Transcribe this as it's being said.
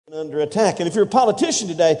under attack. And if you're a politician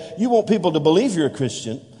today, you want people to believe you're a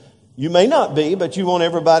Christian. You may not be, but you want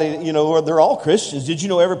everybody, they're all Christians. Did you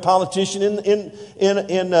know every politician in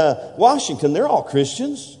Washington, they're all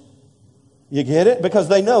Christians? You get it? Because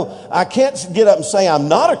they know I can't get up and say I'm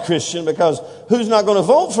not a Christian, because who's not going to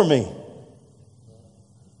vote for me?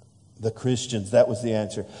 The Christians. That was the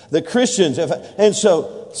answer. The Christians. And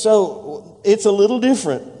so it's a little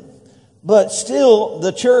different. But still,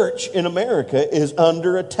 the church in America is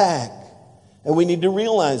under attack. And we need to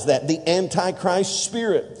realize that. The Antichrist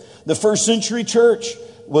spirit. The first century church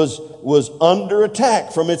was under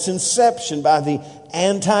attack from its inception by the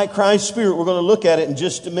Antichrist spirit. We're going to look at it in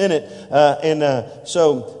just a minute.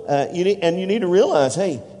 You need to realize,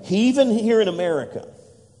 hey, even here in America,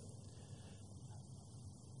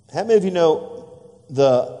 how many of you know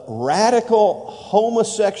the radical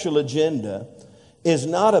homosexual agenda is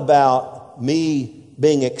not about me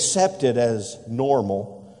being accepted as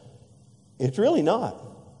normal? It's really not.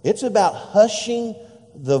 It's about hushing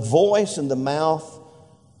the voice and the mouth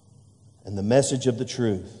and the message of the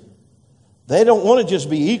truth. They don't want to just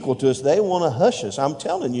be equal to us. They want to hush us. I'm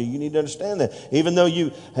telling you, you need to understand that. Even though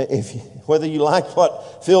whether you like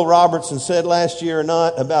what Phil Robertson said last year or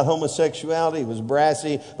not about homosexuality, he was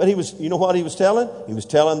brassy. But you know what he was telling? He was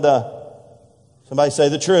telling somebody say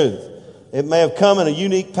the truth. It may have come in a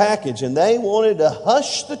unique package, and they wanted to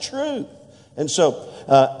hush the truth. And so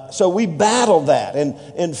we battled that. And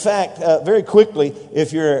in fact, very quickly,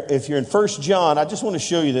 if you're in 1 John, I just want to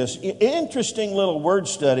show you this interesting little word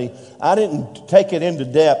study. I didn't take it into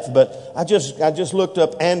depth, but I just looked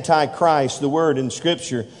up Antichrist, the word in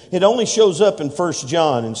Scripture. It only shows up in 1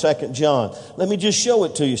 John and 2 John. Let me just show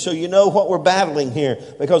it to you so you know what we're battling here,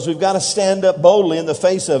 because we've got to stand up boldly in the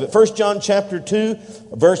face of it. 1 John chapter 2,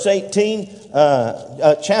 verse 18.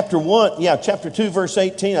 Chapter 2, verse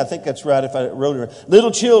 18. I think that's right if I wrote it right.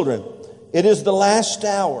 Little children, it is the last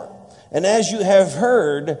hour. And as you have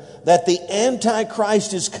heard that the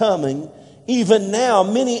Antichrist is coming, even now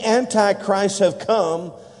many Antichrists have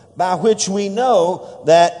come, by which we know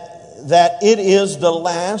that it is the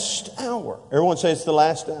last hour. Everyone say it's the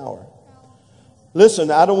last hour.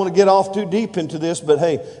 Listen, I don't want to get off too deep into this, but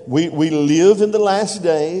hey, we live in the last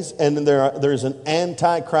days, and there's an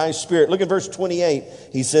Antichrist spirit. Look at verse 28.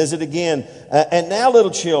 He says it again. And now,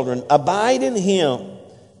 little children, abide in him,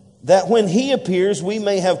 that when he appears, we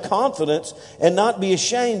may have confidence and not be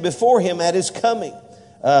ashamed before him at his coming.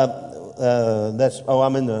 I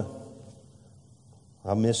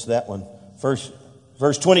missed that one. Verse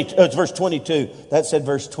 20. It's verse 22. That said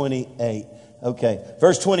verse 28. Okay,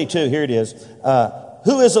 verse 22, here it is.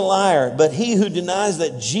 Who is a liar but he who denies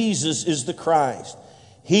that Jesus is the Christ?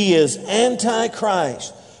 He is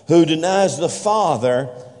Antichrist, who denies the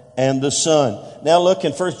Father and the Son. Now look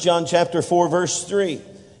in 1 John chapter 4, verse 3.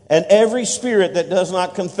 And every spirit that does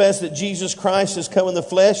not confess that Jesus Christ has come in the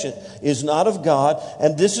flesh is not of God.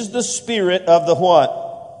 And this is the spirit of the what?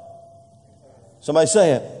 Somebody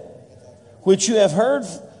say it. Which you have heard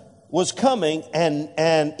was coming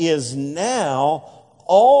and is now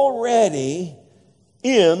already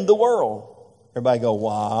in the world. Everybody go,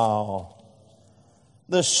 wow.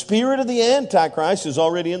 The spirit of the Antichrist is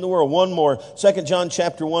already in the world. One more. 2 John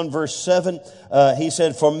chapter 1, verse 7. He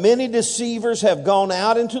said, for many deceivers have gone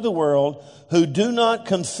out into the world who do not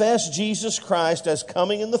confess Jesus Christ as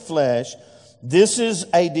coming in the flesh. This is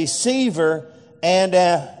a deceiver and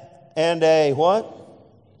a what?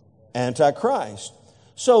 Antichrist.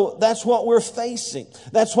 So that's what we're facing.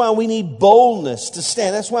 That's why we need boldness to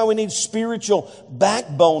stand. That's why we need spiritual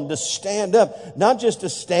backbone to stand up. Not just to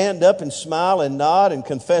stand up and smile and nod and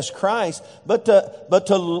confess Christ, but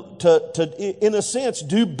to in a sense,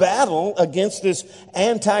 do battle against this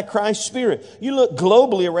Antichrist spirit. You look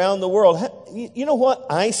globally around the world. You know what?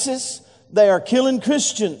 ISIS, they are killing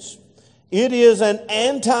Christians. It is an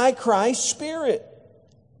Antichrist spirit.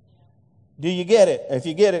 Do you get it? If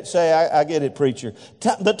you get it, say, I get it, preacher.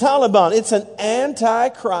 The Taliban, it's an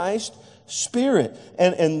Antichrist spirit.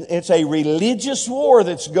 And it's a religious war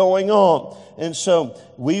that's going on. And so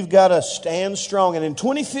we've got to stand strong. And in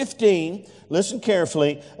 2015, listen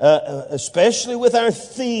carefully, especially with our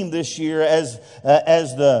theme this year as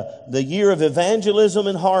the year of evangelism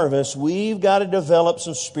and harvest, we've got to develop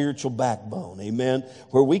some spiritual backbone. Amen.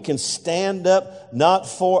 Where we can stand up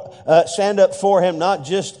for him, not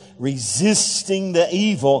just resisting the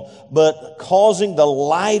evil, but causing the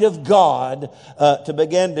light of God to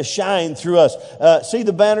begin to shine through us. See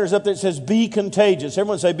the banners up there that says, be contagious.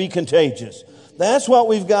 Everyone say, be contagious. That's what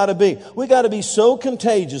we've got to be. We've got to be so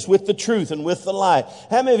contagious with the truth and with the light.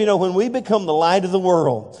 How many of you know when we become the light of the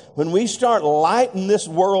world, when we start lighting this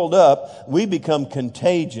world up, we become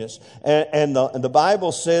contagious. And the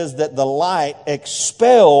Bible says that the light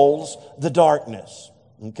expels the darkness.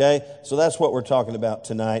 Okay, so that's what we're talking about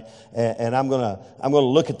tonight, and I'm gonna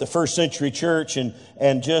look at the first century church and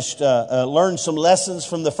just learn some lessons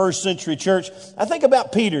from the first century church. I think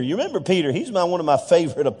about Peter. You remember Peter? He's one of my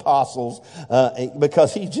favorite apostles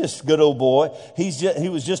because he's just a good old boy. He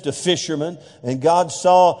was just a fisherman, and God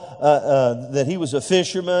saw that he was a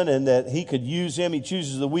fisherman and that He could use him. He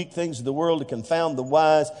chooses the weak things of the world to confound the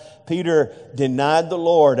wise. Peter denied the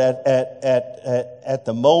Lord at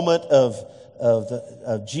the moment of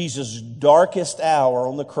Jesus' darkest hour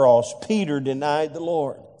on the cross. Peter denied the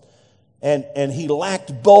Lord. And he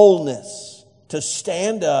lacked boldness to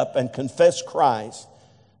stand up and confess Christ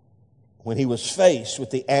when he was faced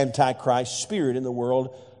with the Antichrist spirit in the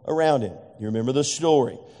world around him. You remember the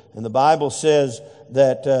story. And the Bible says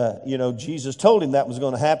that, Jesus told him that was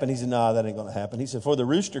going to happen. He said, no, that ain't going to happen. He said, for the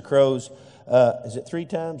rooster crows, is it 3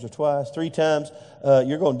 times or twice? 3 times,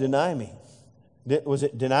 you're going to deny me. Was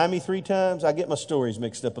it deny me 3 times? I get my stories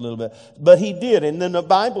mixed up a little bit. But he did. And then the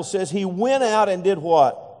Bible says he went out and did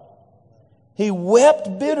what? He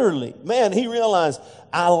wept bitterly. Man, he realized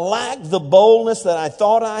I lacked the boldness that I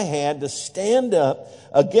thought I had to stand up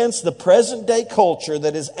against the present day culture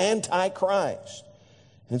that is anti-Christ.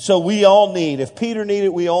 And so we all need, if Peter needed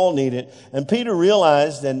it, we all need it. And Peter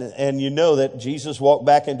realized, and you know that Jesus walked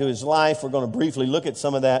back into his life. We're going to briefly look at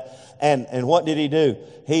some of that. And what did he do?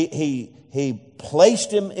 He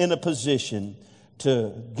placed him in a position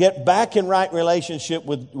to get back in right relationship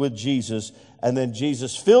with Jesus. And then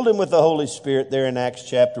Jesus filled him with the Holy Spirit there in Acts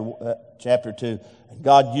chapter 2. And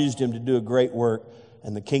God used him to do a great work.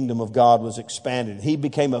 And the kingdom of God was expanded. He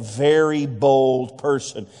became a very bold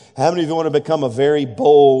person. How many of you want to become a very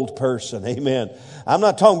bold person? Amen. I'm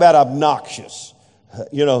not talking about obnoxious.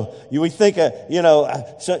 So you think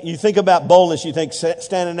about boldness, you think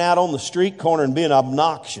standing out on the street corner and being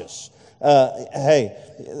obnoxious. Hey,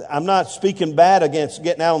 I'm not speaking bad against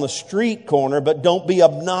getting out on the street corner, but don't be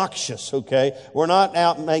obnoxious, okay? We're not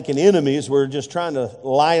out making enemies. We're just trying to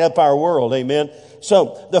light up our world, amen?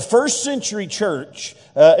 So the first century church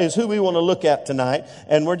is who we want to look at tonight,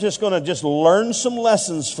 and we're just going to learn some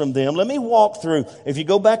lessons from them. Let me walk through. If you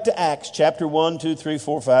go back to Acts chapter 1, 2, 3,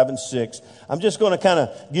 4, 5, and 6, I'm just going to kind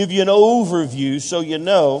of give you an overview so you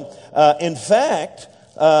know. In fact,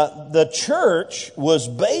 the church was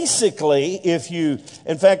basically,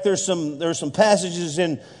 there's some passages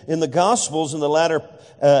in the Gospels in the latter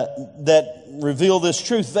that reveal this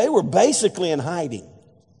truth. They were basically in hiding.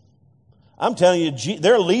 I'm telling you,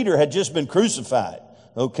 their leader had just been crucified,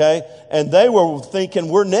 okay? And they were thinking,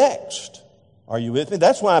 we're next. Are you with me?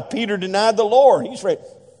 That's why Peter denied the Lord. He's afraid,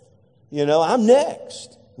 I'm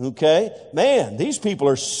next, okay? Man, these people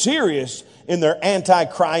are serious in their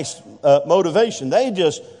anti-Christ motivation. They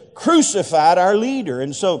just crucified our leader.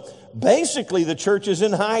 And so basically the church is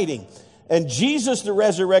in hiding. And Jesus, the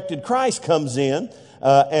resurrected Christ, comes in,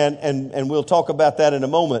 and we'll talk about that in a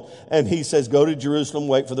moment. And he says, go to Jerusalem,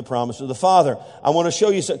 wait for the promise of the Father. I want to show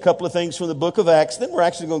you a couple of things from the book of Acts. Then we're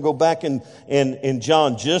actually going to go back in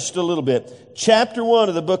John just a little bit. Chapter 1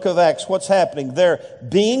 of the book of Acts, what's happening? They're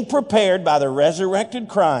being prepared by the resurrected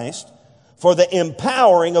Christ for the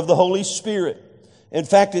empowering of the Holy Spirit. In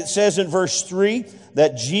fact, it says in verse 3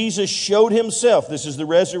 that Jesus showed himself, this is the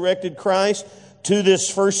resurrected Christ, to this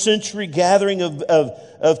first century gathering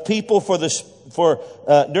of people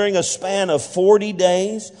during a span of 40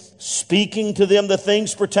 days, speaking to them the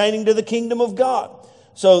things pertaining to the kingdom of God.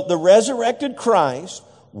 So the resurrected Christ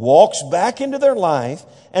walks back into their life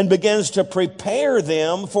and begins to prepare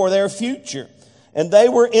them for their future. And they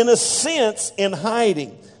were, in a sense, in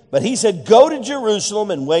hiding. But he said, go to Jerusalem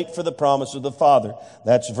and wait for the promise of the Father.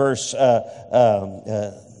 That's verse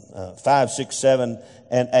 5, 6, 7,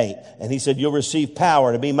 and 8. And he said, you'll receive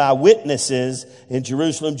power to be my witnesses in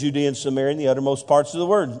Jerusalem, Judea, and Samaria, and the uttermost parts of the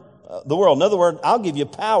world. In other words, I'll give you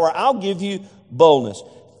power. I'll give you boldness.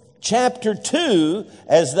 Chapter 2,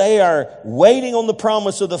 as they are waiting on the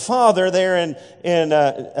promise of the Father there in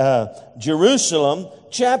Jerusalem,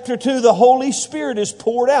 chapter 2, the Holy Spirit is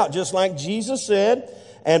poured out, just like Jesus said.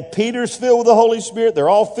 And Peter's filled with the Holy Spirit. They're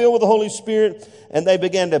all filled with the Holy Spirit. And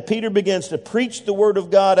Peter begins to preach the Word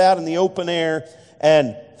of God out in the open air.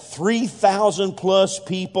 And 3,000 plus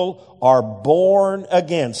people are born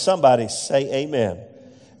again. Somebody say amen.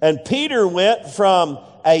 And Peter went from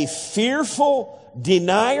a fearful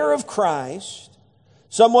denier of Christ,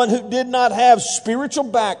 someone who did not have spiritual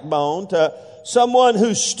backbone, to someone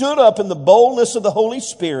who stood up in the boldness of the Holy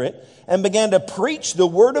Spirit and began to preach the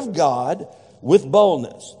Word of God with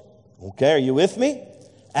boldness. Okay, are you with me?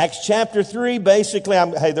 Acts chapter 3, basically,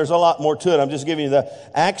 hey, there's a lot more to it. I'm just giving you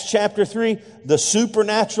the Acts chapter 3, the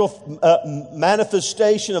supernatural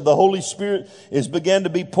manifestation of the Holy Spirit is began to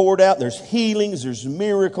be poured out. There's healings, there's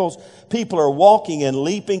miracles. People are walking and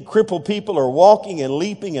leaping. Crippled people are walking and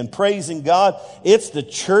leaping and praising God. It's the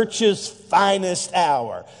church's finest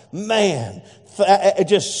hour. Man,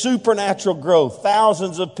 just supernatural growth.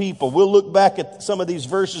 Thousands of people. We'll look back at some of these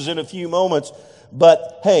verses in a few moments.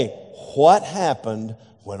 But hey, what happened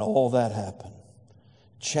when all that happened?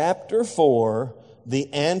 Chapter 4,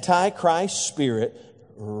 the Antichrist spirit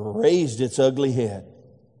raised its ugly head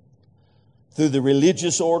through the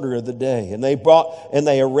religious order of the day. And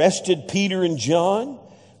they arrested Peter and John.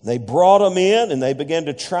 They brought them in and they began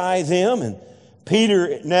to try them. And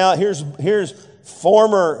Peter, now here's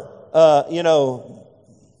former,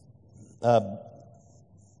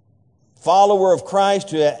 follower of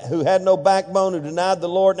Christ who had no backbone, who denied the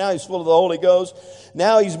Lord. Now he's full of the Holy Ghost.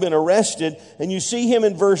 Now he's been arrested. And you see him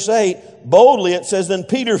in verse 8. Boldly it says, then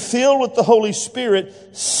Peter, filled with the Holy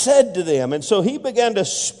Spirit, said to them. And so he began to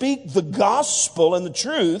speak the gospel and the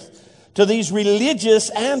truth to these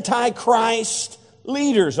religious antichrist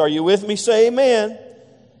leaders. Are you with me? Say amen.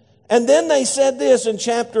 And then they said this in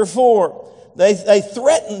chapter 4. They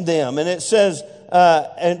threatened them. And it says,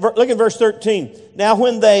 and look at verse 13. Now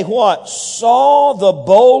when they what? Saw the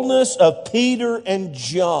boldness of Peter and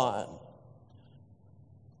John.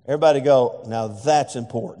 Everybody go, now that's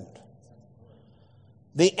important.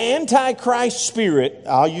 The Antichrist spirit,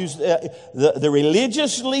 I'll use the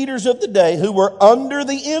religious leaders of the day who were under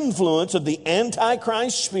the influence of the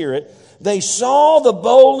Antichrist spirit. They saw the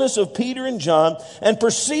boldness of Peter and John and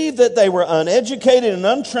perceived that they were uneducated and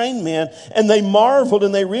untrained men, and they marveled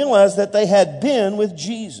and they realized that they had been with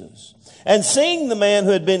Jesus. And seeing the man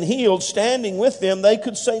who had been healed standing with them, they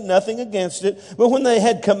could say nothing against it. But when they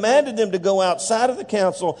had commanded them to go outside of the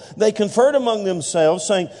council, they conferred among themselves,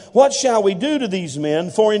 saying, what shall we do to these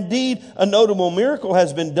men? For indeed a notable miracle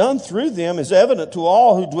has been done through them, is evident to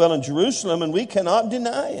all who dwell in Jerusalem, and we cannot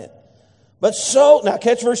deny it. But so, now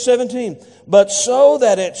catch verse 17. But so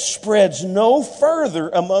that it spreads no further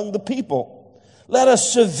among the people, let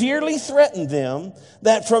us severely threaten them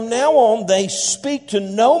that from now on they speak to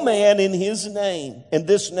no man in his name, in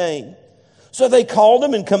this name. So they called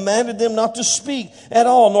them and commanded them not to speak at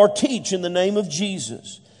all, nor teach in the name of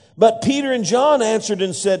Jesus. But Peter and John answered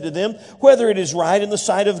and said to them, whether it is right in the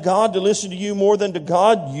sight of God to listen to you more than to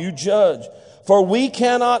God, you judge. For we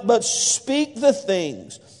cannot but speak the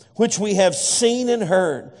things which we have seen and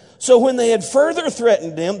heard. So when they had further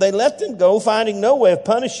threatened them, they let them go, finding no way of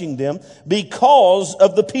punishing them because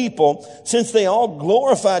of the people, since they all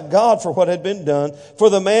glorified God for what had been done.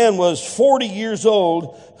 For the man was 40 years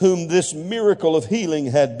old, whom this miracle of healing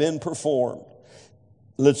had been performed.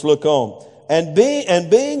 Let's look on. And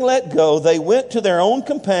being let go, they went to their own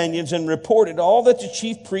companions and reported all that the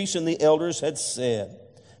chief priests and the elders had said.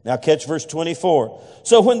 Now catch verse 24.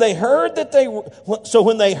 So when they heard that,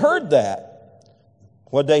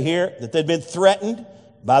 what'd they hear? That they'd been threatened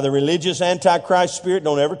by the religious antichrist spirit.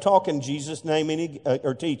 Don't ever talk in Jesus' name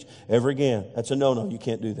or teach ever again. That's a no-no. You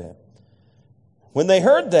can't do that. When they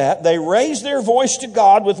heard that, they raised their voice to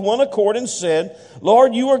God with one accord and said,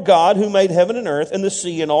 Lord, you are God who made heaven and earth and the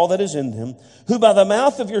sea and all that is in them, who by the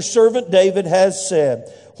mouth of your servant David has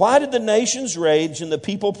said, why did the nations rage and the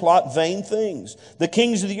people plot vain things? The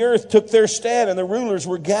kings of the earth took their stand and the rulers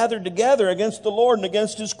were gathered together against the Lord and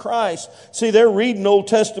against his Christ. See, they're reading Old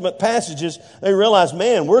Testament passages. They realize,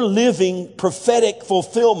 man, we're living prophetic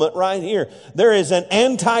fulfillment right here. There is an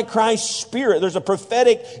antichrist spirit. There's a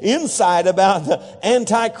prophetic insight about the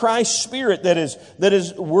antichrist spirit that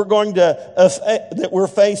we're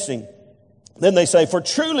facing. Then they say, for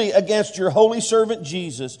truly against your holy servant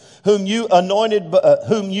Jesus, whom you appointed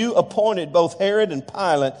both Herod and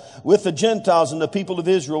Pilate with the Gentiles and the people of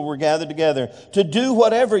Israel were gathered together to do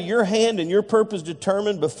whatever your hand and your purpose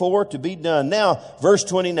determined before to be done. Now, verse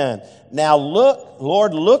 29. Now look,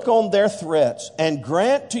 Lord, look on their threats and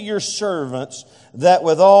grant to your servants that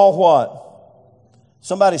with all what?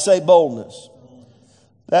 Somebody say boldness.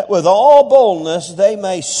 That with all boldness they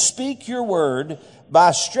may speak your word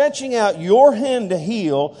by stretching out your hand to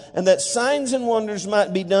heal, and that signs and wonders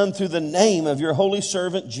might be done through the name of your holy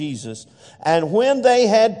servant Jesus. And when they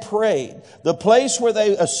had prayed, the place where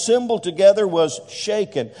they assembled together was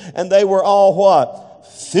shaken, and they were all what?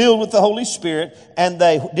 Filled with the Holy Spirit, and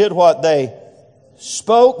they did what? They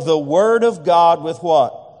spoke the word of God with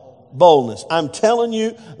what? boldness. I'm telling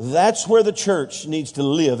you, that's where the church needs to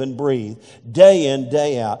live and breathe day in,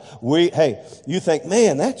 day out. You think,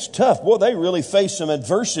 man, that's tough. Boy, they really face some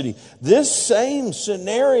adversity. This same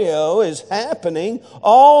scenario is happening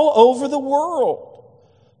all over the world.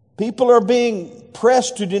 People are being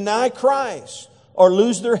pressed to deny Christ or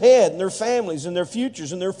lose their head and their families and their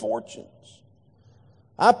futures and their fortunes.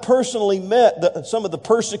 I personally met some of the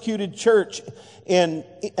persecuted church in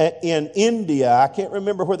India. I can't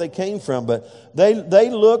remember where they came from, but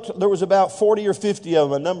they looked, there was about 40 or 50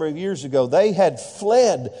 of them a number of years ago. They had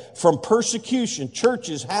fled from persecution,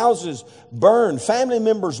 churches, houses burned, family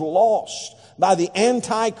members lost by the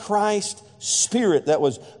Antichrist spirit that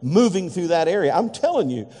was moving through that area. I'm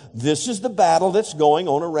telling you, this is the battle that's going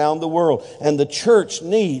on around the world, and the church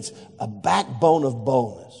needs a backbone of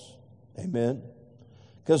boldness. Amen.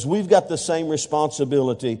 Because we've got the same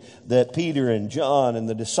responsibility that Peter and John and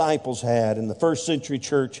the disciples had and the first century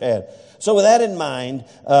church had. So with that in mind,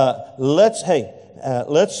 let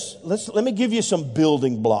me give you some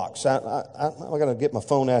building blocks. I got to get my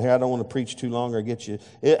phone out here. I don't want to preach too long or get you.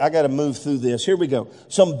 I got to move through this. Here we go.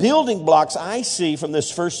 Some building blocks I see from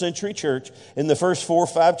this first century church in the first 4 or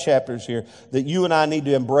 5 chapters here that you and I need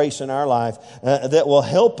to embrace in our life that will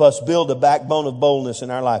help us build a backbone of boldness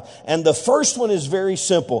in our life. And the first one is very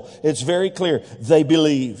simple. It's very clear. They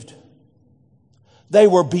believed. They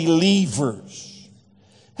were believers.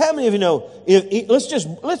 How many of you know? Let's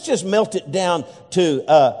just melt it down to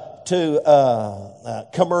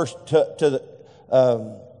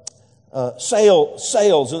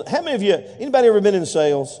sales. How many of you? Anybody ever been in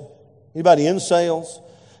sales? Anybody in sales?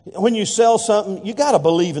 When you sell something, you got to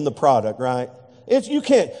believe in the product, right? You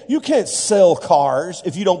can't sell cars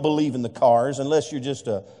if you don't believe in the cars, unless you're just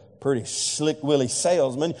a pretty slick willy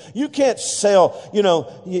salesman. You can't sell,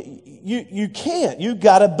 you can't. You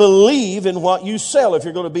got to believe in what you sell if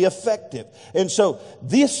you're going to be effective. And so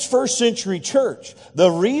this first century church,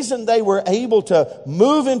 the reason they were able to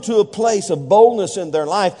move into a place of boldness in their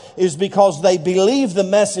life is because they believed the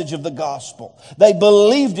message of the gospel. They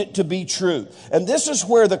believed it to be true. And this is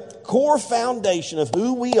where the core foundation of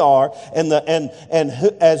who we are and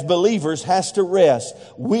as believers has to rest.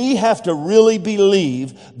 We have to really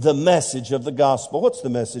believe the message of the gospel. What's the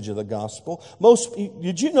message of the gospel?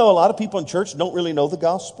 Did you know a lot of people in church don't really know the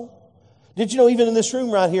gospel? Did you know even in this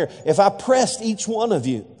room right here, if I pressed each one of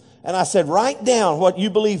you and I said, write down what you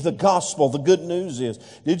believe the gospel, the good news is.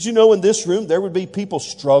 Did you know in this room there would be people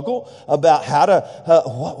struggle about how to,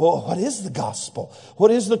 what is the gospel?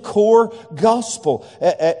 What is the core gospel?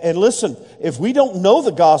 And listen, if we don't know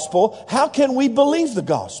the gospel, how can we believe the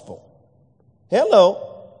gospel? Hello.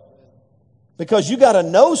 Because you got to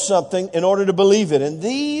know something in order to believe it. And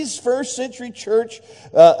these first century church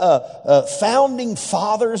founding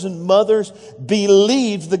fathers and mothers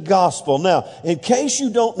believed the gospel. Now, in case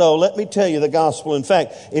you don't know, let me tell you the gospel. In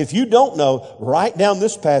fact, if you don't know, write down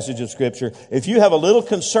this passage of Scripture. If you have a little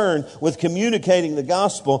concern with communicating the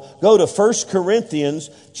gospel, go to 1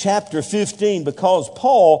 Corinthians chapter 15, because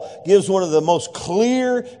Paul gives one of the most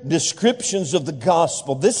clear descriptions of the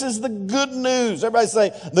gospel. This is the good news. Everybody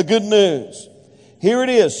say, the good news. Here it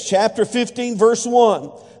is, chapter 15, verse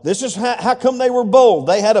 1. This is how come they were bold.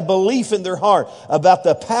 They had a belief in their heart about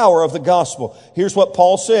the power of the gospel. Here's what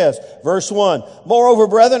Paul says, verse 1. Moreover,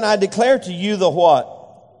 brethren, I declare to you the what?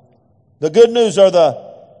 The good news, or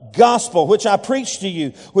the gospel which I preached to you,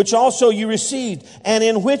 which also you received, and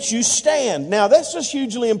in which you stand. Now, this is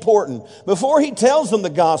hugely important. Before he tells them the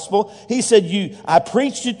gospel, he said, I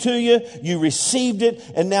preached it to you, you received it,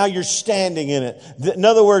 and now you're standing in it. In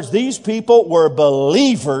other words, these people were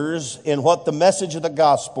believers in what the message of the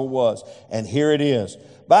gospel was. And here it is.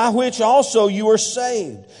 By which also you are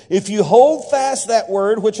saved, if you hold fast that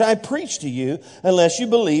word which I preached to you, unless you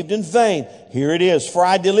believed in vain. Here it is. For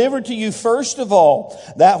I delivered to you first of all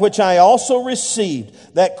that which I also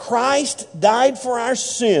received, that Christ died for our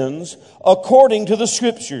sins according to the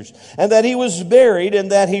Scriptures, and that he was buried,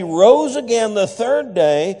 and that he rose again the third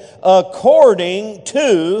day according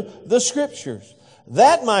to the Scriptures.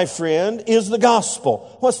 That, my friend, is the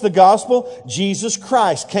gospel. What's the gospel? Jesus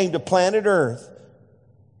Christ came to planet Earth.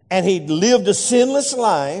 And he lived a sinless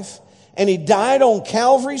life, and he died on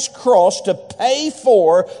Calvary's cross to pay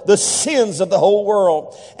for the sins of the whole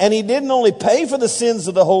world. And he didn't only pay for the sins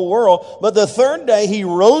of the whole world, but the third day he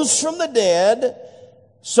rose from the dead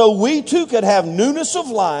so we too could have newness of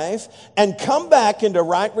life and come back into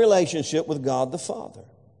right relationship with God the Father.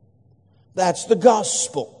 That's the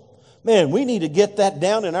gospel. Man, we need to get that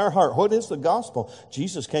down in our heart. What is the gospel?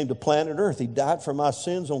 Jesus came to planet Earth. He died for my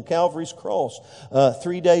sins on Calvary's cross.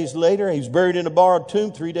 3 days later, he was buried in a borrowed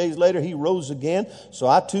tomb. 3 days later, he rose again. So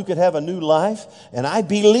I too could have a new life. And I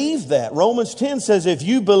believe that. Romans 10 says if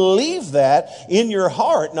you believe that in your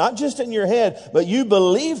heart, not just in your head, but you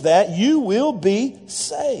believe that, you will be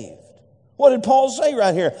saved. What did Paul say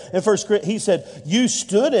right here in 1 Corinthians? He said, you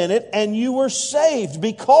stood in it and you were saved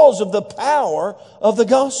because of the power of the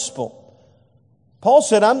gospel. Paul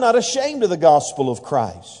said, I'm not ashamed of the gospel of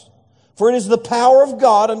Christ, for it is the power of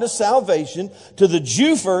God unto salvation to the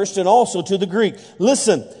Jew first and also to the Greek.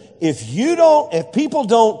 Listen, if people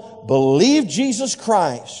don't believe Jesus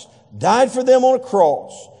Christ died for them on a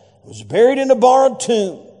cross, was buried in a borrowed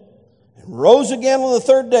tomb, rose again on the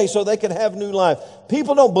third day so they could have new life.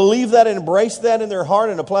 People don't believe that and embrace that in their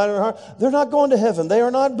heart and apply it in their heart. They're not going to heaven. They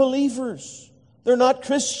are not believers. They're not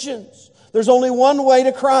Christians. There's only one way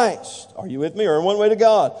to Christ. Are you with me? Or one way to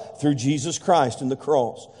God? Through Jesus Christ and the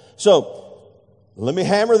cross. So, let me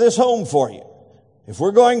hammer this home for you. If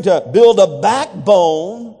we're going to build a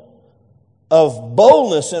backbone of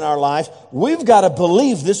boldness in our life, we've got to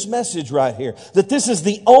believe this message right here. That this is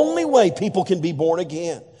the only way people can be born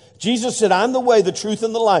again. Jesus said, I'm the way, the truth,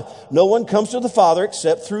 and the life. No one comes to the Father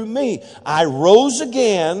except through me. I rose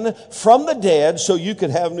again from the dead so you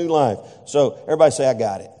could have new life. So everybody say, I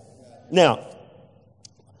got it. Now,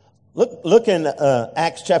 look in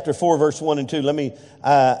Acts chapter 4, verse 1 and 2. Let me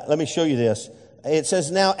show you this. It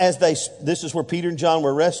says, now as this is where Peter and John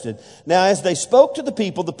were arrested. Now as they spoke to the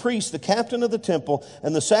people, the priest, the captain of the temple,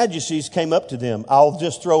 and the Sadducees came up to them. I'll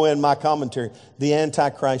just throw in my commentary. The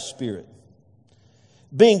Antichrist spirit.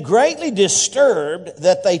 Being greatly disturbed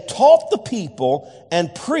that they taught the people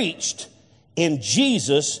and preached in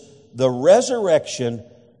Jesus the resurrection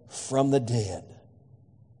from the dead.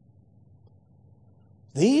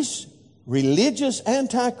 These religious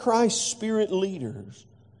Antichrist spirit leaders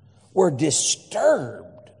were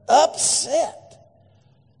disturbed, upset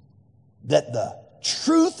that the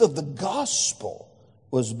truth of the gospel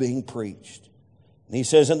was being preached. And he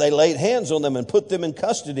says, and they laid hands on them and put them in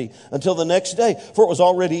custody until the next day, for it was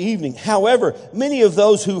already evening. However, many of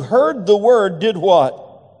those who heard the word did what?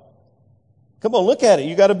 Come on, look at it.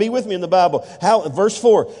 You got to be with me in the Bible. Verse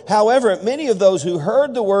 4. However, many of those who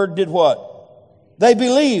heard the word did what? They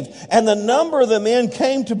believed. And the number of the men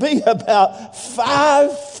came to be about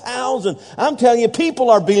 5,000. I'm telling you,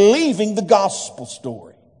 people are believing the gospel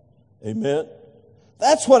story. Amen.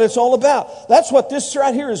 That's what it's all about. That's what this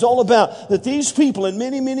right here is all about. That these people and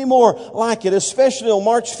many, many more like it, especially on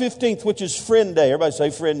March 15th, which is Friend Day. Everybody say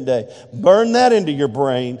Friend Day. Burn that into your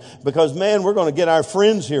brain because, man, we're going to get our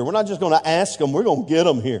friends here. We're not just going to ask them. We're going to get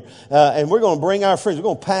them here. And we're going to bring our friends. We're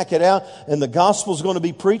going to pack it out and the gospel is going to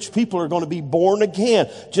be preached. People are going to be born again,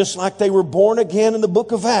 just like they were born again in the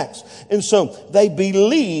book of Acts. And so they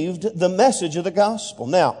believed the message of the gospel.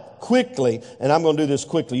 Now, quickly, and I'm going to do this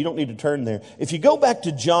quickly. You don't need to turn there. If you go back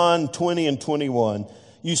to John 20 and 21,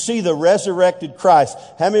 you see the resurrected Christ.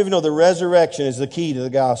 How many of you know the resurrection is the key to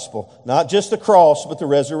the gospel? Not just the cross, but the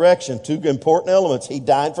resurrection. Two important elements. He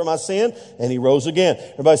died for my sin and he rose again.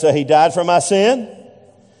 Everybody say, he died for my sin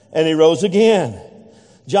and he rose again.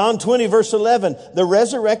 John 20 verse 11, the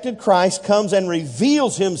resurrected Christ comes and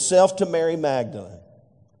reveals himself to Mary Magdalene.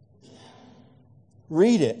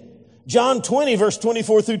 Read it. John 20, verse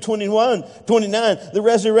 24 through 29, the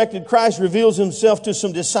resurrected Christ reveals himself to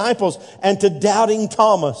some disciples and to doubting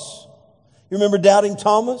Thomas. You remember doubting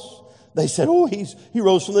Thomas? They said, oh, he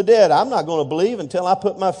rose from the dead. I'm not going to believe until I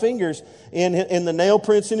put my fingers in the nail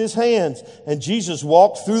prints in his hands. And Jesus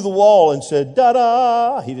walked through the wall and said,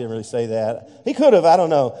 da-da. He didn't really say that. He could have, I don't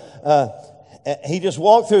know. He just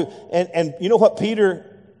walked through. And you know what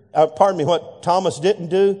what Thomas didn't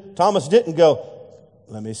do? Thomas didn't go,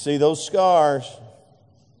 let me see those scars.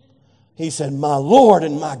 He said, my Lord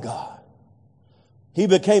and my God. He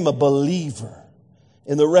became a believer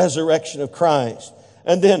in the resurrection of Christ.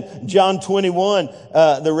 And then John 21,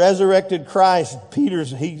 the resurrected Christ,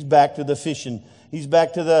 he's back to the fishing. He's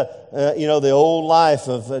back to the old life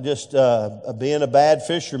of just being a bad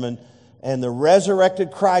fisherman. And the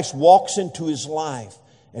resurrected Christ walks into his life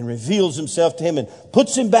and reveals himself to him and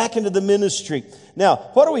puts him back into the ministry. Now,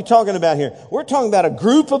 what are we talking about here? We're talking about a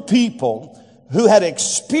group of people who had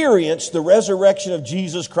experienced the resurrection of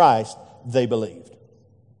Jesus Christ. They believed.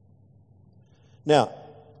 Now,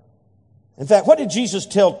 in fact, what did Jesus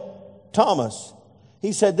tell Thomas?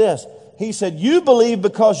 He said this. He said, you believe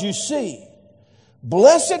because you see.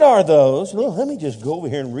 Blessed are those. Well, let me just go over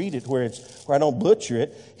here and read it where I don't butcher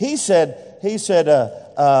it. He said,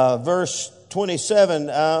 verse 27,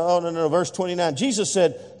 verse 29. Jesus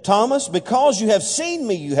said, Thomas, because you have seen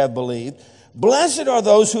me, you have believed. Blessed are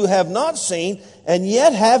those who have not seen and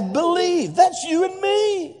yet have believed. That's you and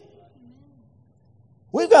me.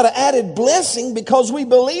 We've got an added blessing because we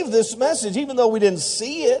believe this message. Even though we didn't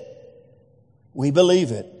see it, we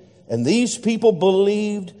believe it. And these people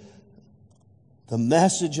believed the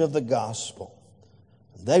message of the gospel.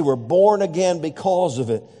 They were born again because of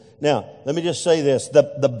it. Now, let me just say this.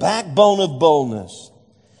 The backbone of boldness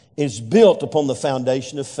is built upon the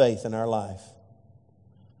foundation of faith in our life.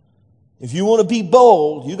 If you want to be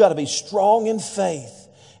bold, you got to be strong in faith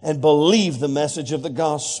and believe the message of the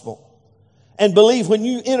gospel. And believe when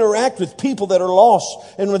you interact with people that are lost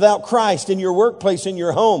and without Christ in your workplace, in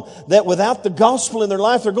your home, that without the gospel in their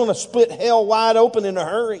life, they're going to split hell wide open in a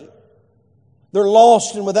hurry. They're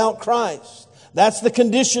lost and without Christ. That's the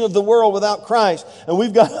condition of the world without Christ. And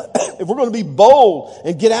we've got, if we're going to be bold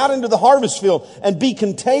and get out into the harvest field and be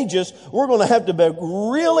contagious, we're going to have to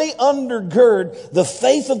really undergird the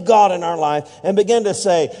faith of God in our life and begin to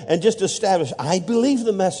say, and just establish, I believe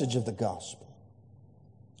the message of the gospel.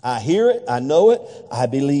 I hear it, I know it, I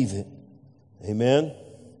believe it. Amen.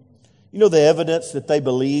 You know the evidence that they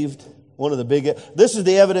believed? One of the big, this is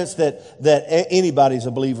the evidence that anybody's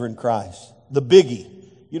a believer in Christ. The biggie.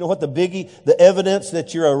 You know what the biggie? The evidence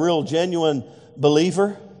that you're a real genuine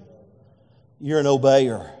believer? You're an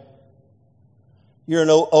obeyer. You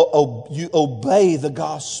obey the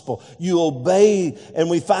gospel. You obey, and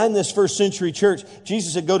we find this first century church.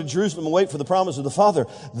 Jesus said, "Go to Jerusalem and wait for the promise of the Father."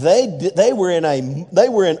 They were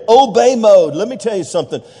in obey mode. Let me tell you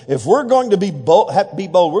something. If we're going to be bold,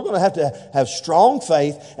 we're going to have strong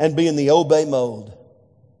faith and be in the obey mode.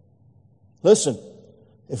 Listen.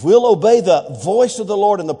 If we'll obey the voice of the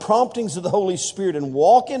Lord and the promptings of the Holy Spirit and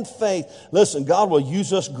walk in faith, listen, God will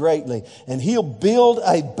use us greatly. And He'll build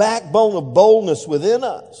a backbone of boldness within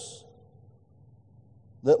us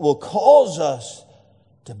that will cause us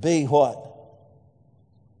to be what?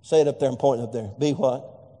 Say it up there, I'm pointing up there. Be what?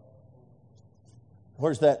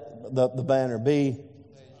 Where's that, the banner? Be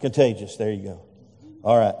contagious. There you go.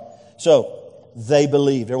 All right. So, they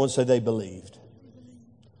believed. Everyone say they believed.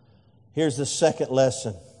 Here's the second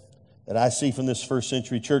lesson that I see from this first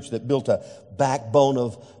century church that built a backbone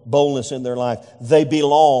of boldness in their life. They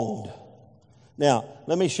belonged. Now,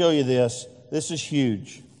 let me show you this. This is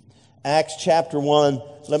huge. Acts chapter 1.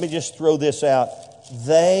 Let me just throw this out.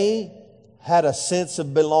 They had a sense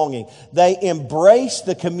of belonging. They embraced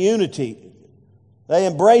the community. They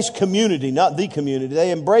embraced community, not the community.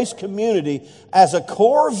 They embraced community as a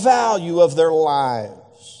core value of their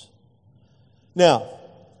lives. Now,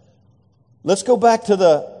 let's go back to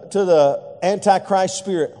the Antichrist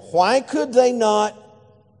spirit. Why could they not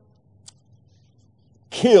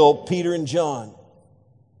kill Peter and John?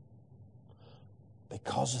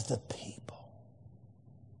 Because of the people.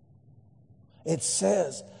 It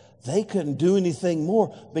says they couldn't do anything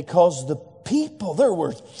more because the people, there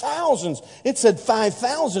were thousands. It said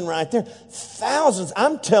 5,000 right there. Thousands.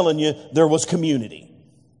 I'm telling you, there was community.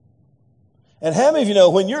 And how many of you know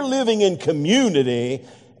when you're living in community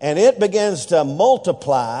and it begins to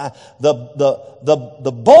multiply,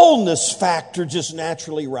 the boldness factor just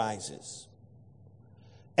naturally rises.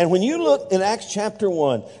 And when you look in Acts chapter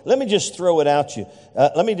 1, let me just throw it out you.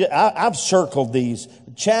 I've circled these.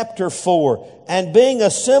 Chapter 4, and being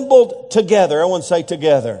assembled together, everyone say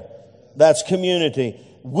together. That's community.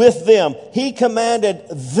 With them, he commanded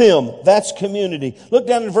them. That's community. Look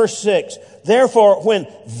down in verse 6. Therefore, when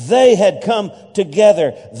they had come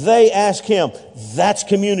together, they asked him. That's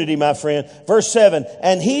community, my friend. Verse 7.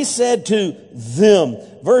 And he said to them.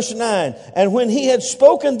 Verse 9. And when he had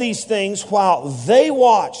spoken these things while they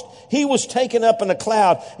watched, he was taken up in a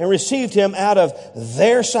cloud and received him out of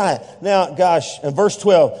their sight. Now, and verse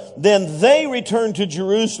 12. Then they returned to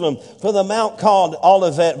Jerusalem from the mount called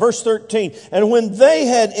Olivet. Verse 13. And when they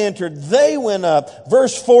had entered, they went up.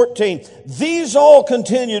 Verse 14. These all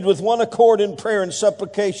continued with one accord in prayer and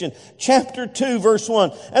supplication. Chapter 2, verse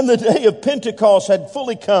 1. And the day of Pentecost had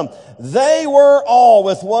fully come. They were all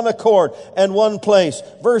with one accord and one place.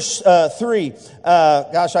 Verse 3.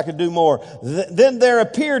 I could do more. Then there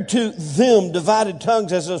appeared to them divided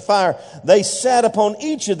tongues as of fire. They sat upon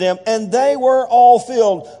each of them, and they were all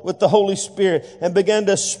filled with the Holy Spirit and began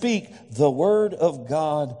to speak the word of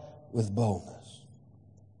God with boldness.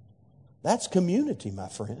 That's community, my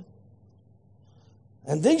friend.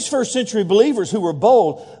 And these first century believers who were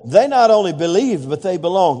bold, they not only believed, but they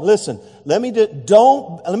belonged. Listen, let me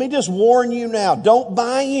just warn you now. Don't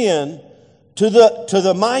buy in to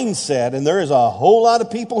the mindset, and there is a whole lot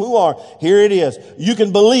of people who are. Here it is. You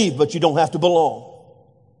can believe, but you don't have to belong.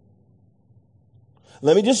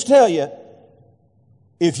 Let me just tell you,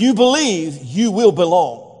 If you believe, you will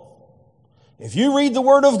belong. If you read the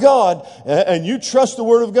Word of God and you trust the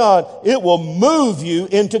Word of God, it will move you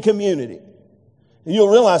into community. And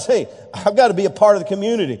you'll realize, hey, I've got to be a part of the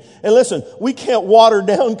community. And listen, we can't water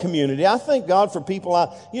down community. I thank God for people.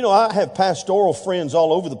 I have pastoral friends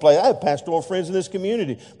all over the place. I have pastoral friends in this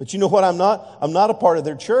community. But you know what I'm not? I'm not a part of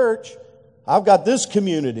their church. I've got this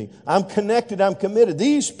community. I'm connected. I'm committed.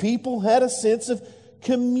 These people had a sense of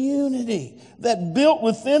community that built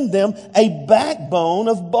within them a backbone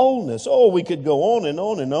of boldness. Oh, we could go on and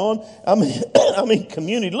on and on. I mean,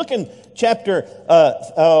 community. Look in chapter,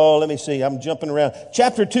 let me see. I'm jumping around.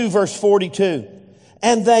 Chapter 2, verse 42.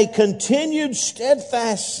 And they continued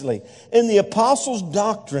steadfastly in the apostles'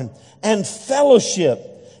 doctrine and fellowship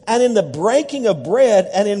and in the breaking of bread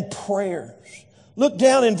and in prayers. Look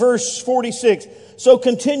down in verse 46. So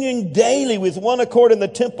continuing daily with one accord in the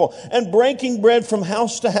temple and breaking bread from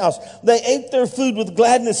house to house, they ate their food with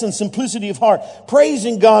gladness and simplicity of heart,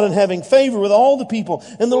 praising God and having favor with all the people.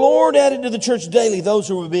 And the Lord added to the church daily those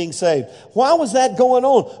who were being saved. Why was that going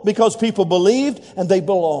on? Because people believed and they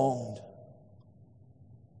belonged.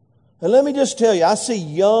 And let me just tell you, I see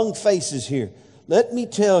young faces here. Let me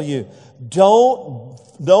tell you,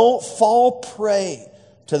 don't fall prey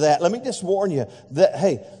to that. Let me just warn you that,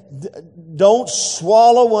 hey, don't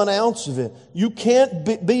swallow 1 ounce of it. You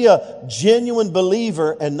can't be a genuine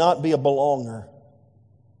believer and not be a belonger.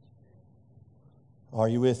 Are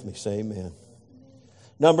you with me? Say amen.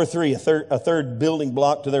 Number 3, a third building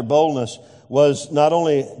block to their boldness was not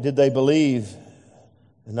only did they believe,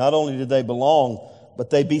 and not only did they belong, but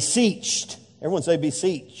they beseeched. Everyone say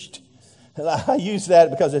beseeched. And I use that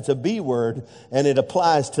because it's a B word and it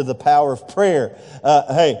applies to the power of prayer.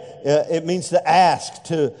 It means to ask,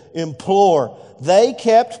 to implore. They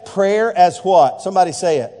kept prayer as what? Somebody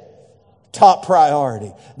say it. Top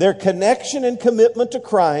priority. Their connection and commitment to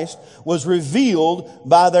Christ was revealed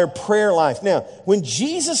by their prayer life. Now, when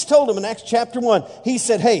Jesus told them in Acts chapter 1, He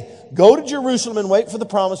said, hey, go to Jerusalem and wait for the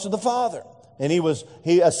promise of the Father. And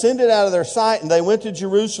he ascended out of their sight and they went to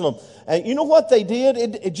Jerusalem. And you know what they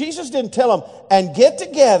did? Jesus didn't tell them, and get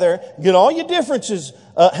together, get all your differences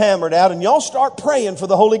hammered out, and y'all start praying for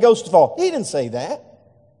the Holy Ghost to fall. He didn't say that.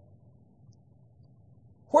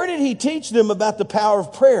 Where did He teach them about the power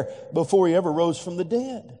of prayer? Before He ever rose from the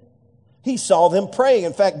dead. He saw them praying.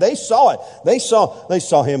 In fact, they saw it. They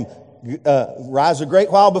saw Him rise a great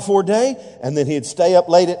while before day, and then He'd stay up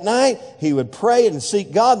late at night. He would pray and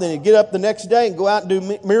seek God. Then He'd get up the next day and go out and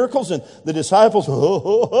do miracles. And the disciples,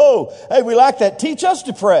 hey, we like that. Teach us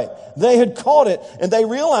to pray. They had caught it, and they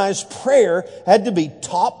realized prayer had to be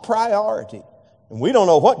top priority. And we don't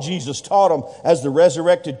know what Jesus taught them as the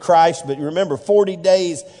resurrected Christ, but you remember 40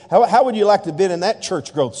 days. How would you like to have been in that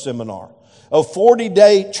church growth seminar? A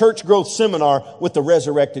 40-day church growth seminar with the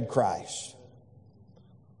resurrected Christ.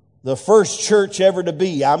 The first church ever to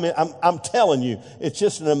be. I'm telling you, it's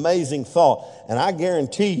just an amazing thought. And I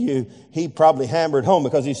guarantee you, He probably hammered home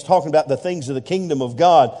because He's talking about the things of the kingdom of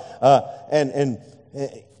God. And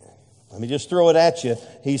let me just throw it at you.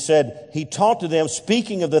 He said, He taught to them,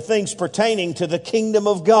 speaking of the things pertaining to the kingdom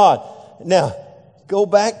of God. Now, go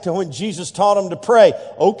back to when Jesus taught them to pray.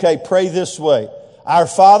 Okay, pray this way. Our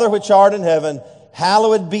Father which art in heaven,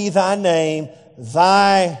 hallowed be Thy name,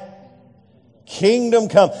 Thy kingdom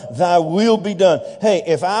come, Thy will be done. Hey,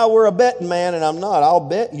 if I were a betting man, and I'm not, I'll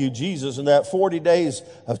bet you Jesus in that 40 days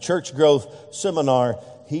of church growth seminar,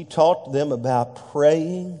 He taught them about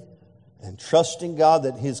praying and trusting God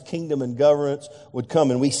that His kingdom and governance would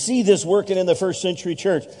come. And we see this working in the first century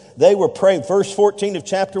church. They were praying. Verse 14 of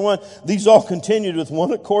chapter 1, these all continued with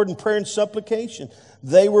one accord in prayer and supplication.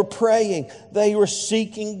 They were praying. They were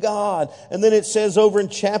seeking God. And then it says over in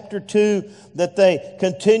chapter 2 that they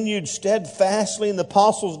continued steadfastly in the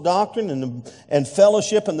apostles' doctrine and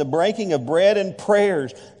fellowship and the breaking of bread and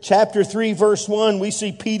prayers. Chapter 3, verse 1, we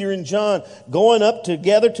see Peter and John going up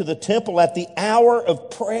together to the temple at the hour of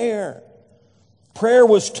prayer. Prayer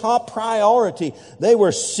was top priority. They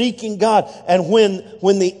were seeking God. And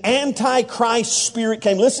when the Antichrist spirit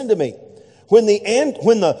came, listen to me. When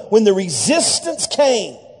the resistance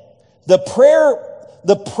came, the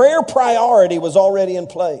prayer priority was already in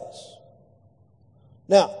place.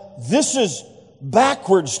 Now, this is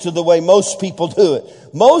backwards to the way most people do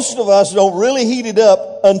it. Most of us don't really heat it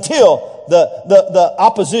up until the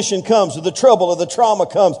opposition comes, or the trouble or the trauma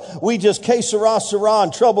comes. We just que sera,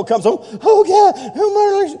 and trouble comes. Oh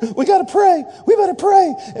God, we got to pray. We better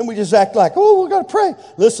pray. And we just act like, we got to pray.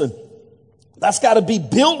 Listen. That's got to be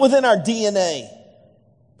built within our DNA.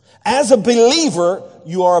 As a believer,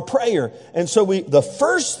 you are a prayer. And so the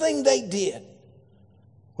first thing they did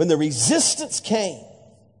when the resistance came,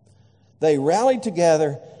 They rallied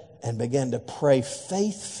together and began to pray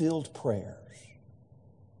faith-filled prayers.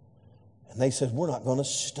 And they said, we're not going to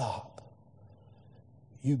stop.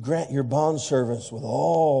 You grant your bondservants with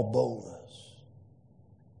all boldness.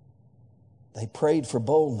 They prayed for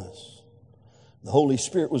boldness. The Holy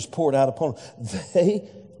Spirit was poured out upon them. They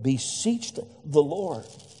beseeched the Lord.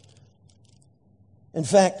 In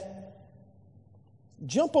fact,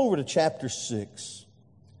 jump over to chapter 6.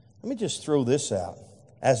 Let me just throw this out.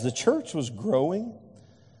 As the church was growing,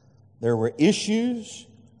 there were issues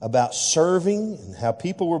about serving and how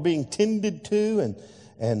people were being tended to,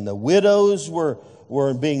 and the widows were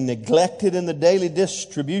being neglected in the daily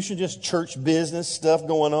distribution, just church business stuff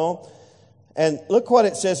going on. And look what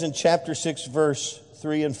it says in chapter 6, verse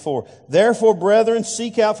 3 and 4. Therefore, brethren,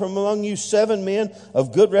 seek out from among you 7 men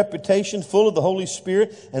of good reputation, full of the Holy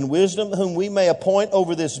Spirit and wisdom, whom we may appoint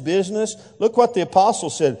over this business. Look what the apostle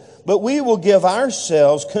said. But we will give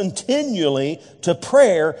ourselves continually to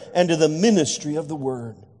prayer and to the ministry of the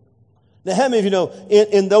word. Now, how many of you know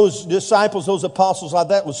in those disciples, those apostles,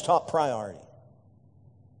 that was top priority?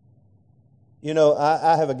 You know,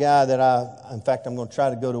 I have a guy that in fact, I'm going to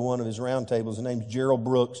try to go to one of his round tables. His name's Gerald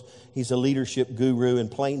Brooks. He's a leadership guru in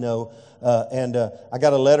Plano. And I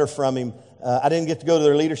got a letter from him. I didn't get to go to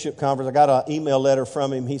their leadership conference. I got an email letter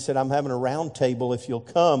from him. He said, I'm having a round table if you'll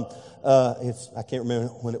come. I can't remember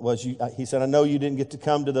when it was. He said, I know you didn't get to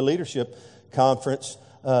come to the leadership conference,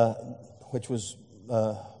 which was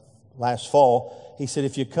last fall. He said,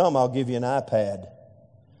 if you come, I'll give you an iPad.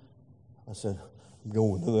 I said, I'm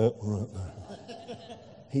going to that one right now.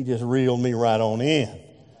 He just reeled me right on in.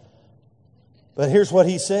 But here's what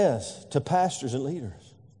he says to pastors and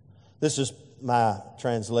leaders. This is my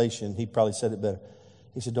translation. He probably said it better.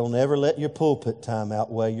 He said, don't ever let your pulpit time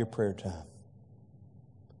outweigh your prayer time.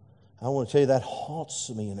 I want to tell you that haunts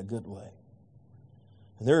me in a good way.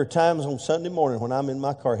 And there are times on Sunday morning when I'm in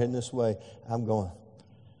my car heading this way, I'm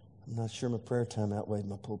not sure my prayer time outweighed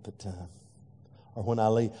my pulpit time. Or when I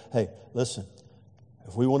leave, hey, listen,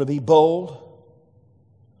 if we want to be bold,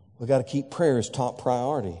 we've got to keep prayer as top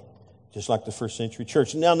priority, just like the first century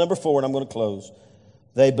church. Now, number 4, and I'm going to close.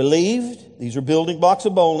 They believed. These are building blocks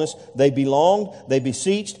of boldness. They belonged. They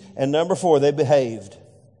beseeched. And number 4, they behaved.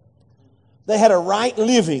 They had a right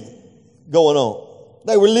living going on.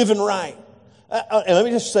 They were living right. And let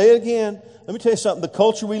me just say it again. Let me tell you something. The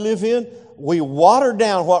culture we live in, we water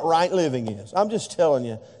down what right living is. I'm just telling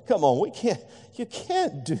you. Come on, you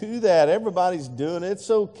can't do that. Everybody's doing it. It's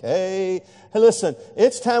okay. Hey, listen,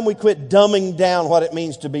 it's time we quit dumbing down what it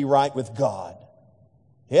means to be right with God.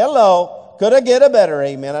 Hello. Could I get a better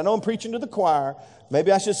amen? I know I'm preaching to the choir.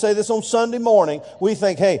 Maybe I should say this on Sunday morning. We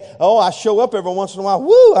think, hey, I show up every once in a while.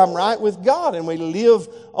 Woo, I'm right with God. And we live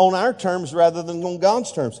on our terms rather than on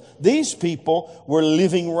God's terms. These people were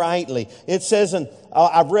living rightly. It says, and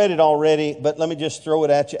I've read it already, but let me just throw it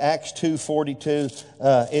at you. Acts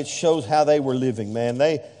 2:42. It shows how they were living, man.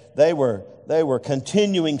 They were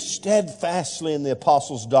continuing steadfastly in the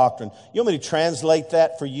apostles' doctrine. You want me to translate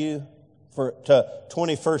that for you to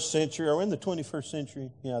 21st century or in the 21st century?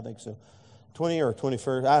 Yeah, I think so. 20 or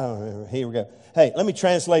 21st, I don't remember. Here we go. Hey, let me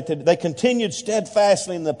translate that. They continued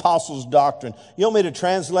steadfastly in the apostles' doctrine. You want me to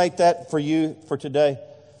translate that for you for today?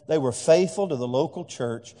 They were faithful to the local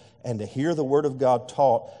church and to hear the Word of God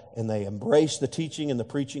taught, and they embraced the teaching and the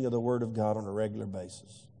preaching of the Word of God on a regular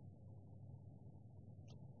basis.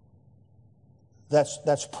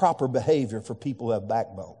 That's proper behavior for people who have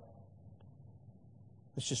backbone.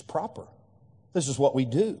 It's just proper. This is what we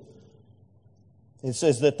do. It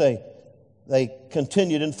says that they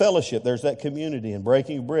continued in fellowship. There's that community in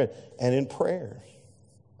breaking of bread and in prayers.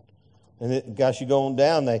 And you go on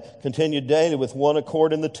down. They continued daily with one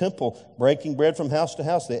accord in the temple, breaking bread from house to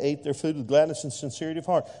house. They ate their food with gladness and sincerity of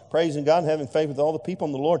heart, praising God and having faith with all the people.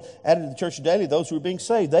 And the Lord added to the church daily those who were being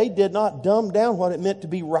saved. They did not dumb down what it meant to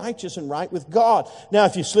be righteous and right with God. Now,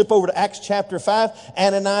 if you slip over to Acts chapter 5,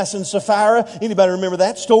 Ananias and Sapphira, anybody remember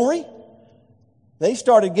that story? They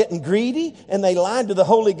started getting greedy and they lied to the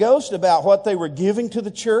Holy Ghost about what they were giving to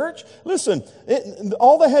the church. Listen,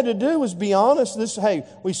 all they had to do was be honest. Hey,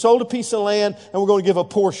 we sold a piece of land and we're going to give a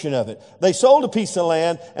portion of it. They sold a piece of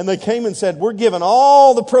land and they came and said, we're giving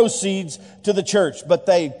all the proceeds to the church. But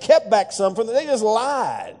they kept back some from they just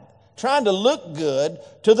lied, trying to look good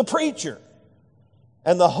to the preacher.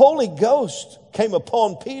 And the Holy Ghost came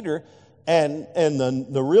upon Peter and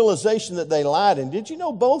the realization that they lied. And did you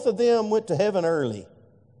know both of them went to heaven early?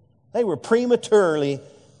 They were prematurely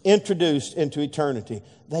introduced into eternity.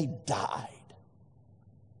 They died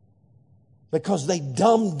because they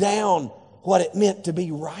dumbed down what it meant to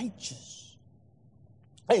be righteous.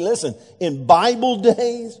 Hey, listen, in Bible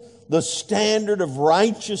days, the standard of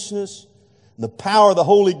righteousness and the power of the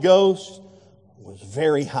Holy Ghost was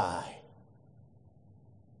very high.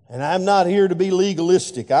 And I'm not here to be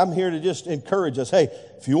legalistic. I'm here to just encourage us. Hey,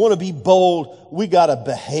 if you want to be bold, we got to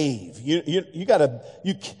behave.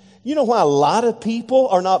 You know why a lot of people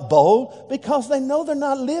are not bold? Because they know they're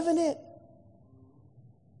not living it.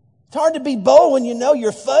 It's hard to be bold when you know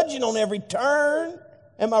you're fudging on every turn.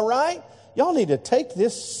 Am I right? Y'all need to take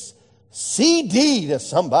this CD to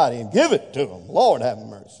somebody and give it to them. Lord have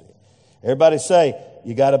mercy. Everybody say,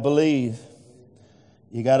 you got to believe.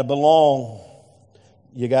 You got to belong.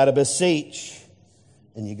 You got to beseech.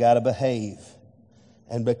 And you got to behave.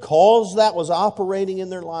 And because that was operating in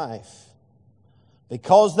their life,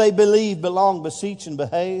 because they believed, belong, beseech, and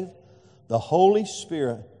behave, the Holy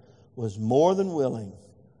Spirit was more than willing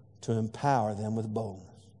to empower them with boldness.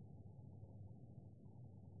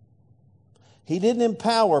 He didn't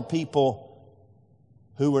empower people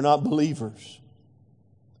who were not believers.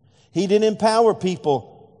 He didn't empower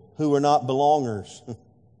people who were not belongers.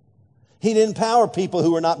 He didn't empower people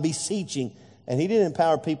who were not beseeching. And He didn't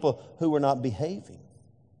empower people who were not behaving.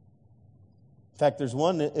 In fact, there's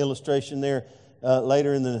one illustration there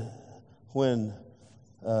later when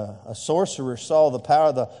a sorcerer saw the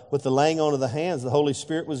power with the laying on of the hands, the Holy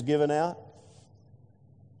Spirit was given out.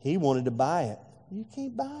 He wanted to buy it. You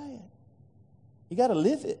can't buy it. You got to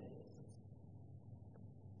live it.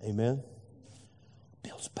 Amen.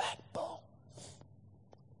 Builds backbone.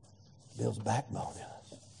 Builds backbone in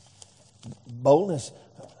us. Boldness.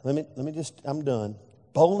 Let me just. I'm done.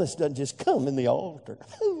 Boldness doesn't just come in the altar.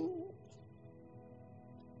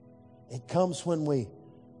 It comes when we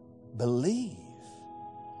believe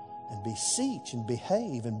and beseech and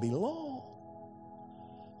behave and belong.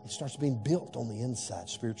 It starts being built on the inside,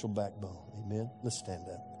 spiritual backbone. Amen. Let's stand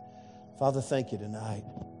up. Father, thank you tonight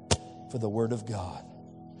for the Word of God.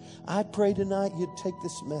 I pray tonight you'd take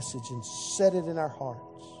this message and set it in our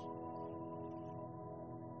hearts.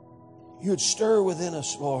 You'd stir within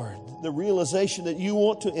us, Lord, the realization that you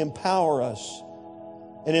want to empower us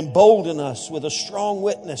and embolden us with a strong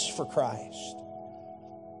witness for Christ.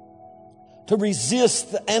 To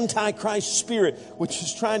resist the Antichrist spirit, which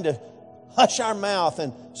is trying to hush our mouth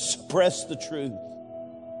and suppress the truth.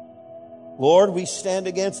 Lord, we stand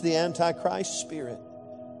against the Antichrist spirit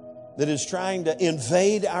that is trying to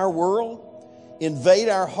invade our world, invade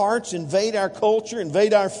our hearts, invade our culture,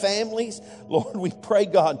 invade our families. Lord, we pray,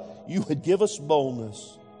 God, you would give us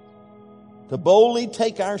boldness to boldly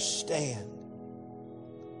take our stand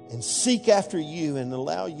and seek after you and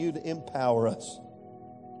allow you to empower us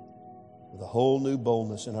with a whole new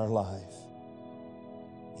boldness in our life.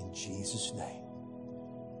 In Jesus' name.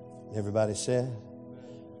 Everybody said,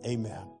 amen.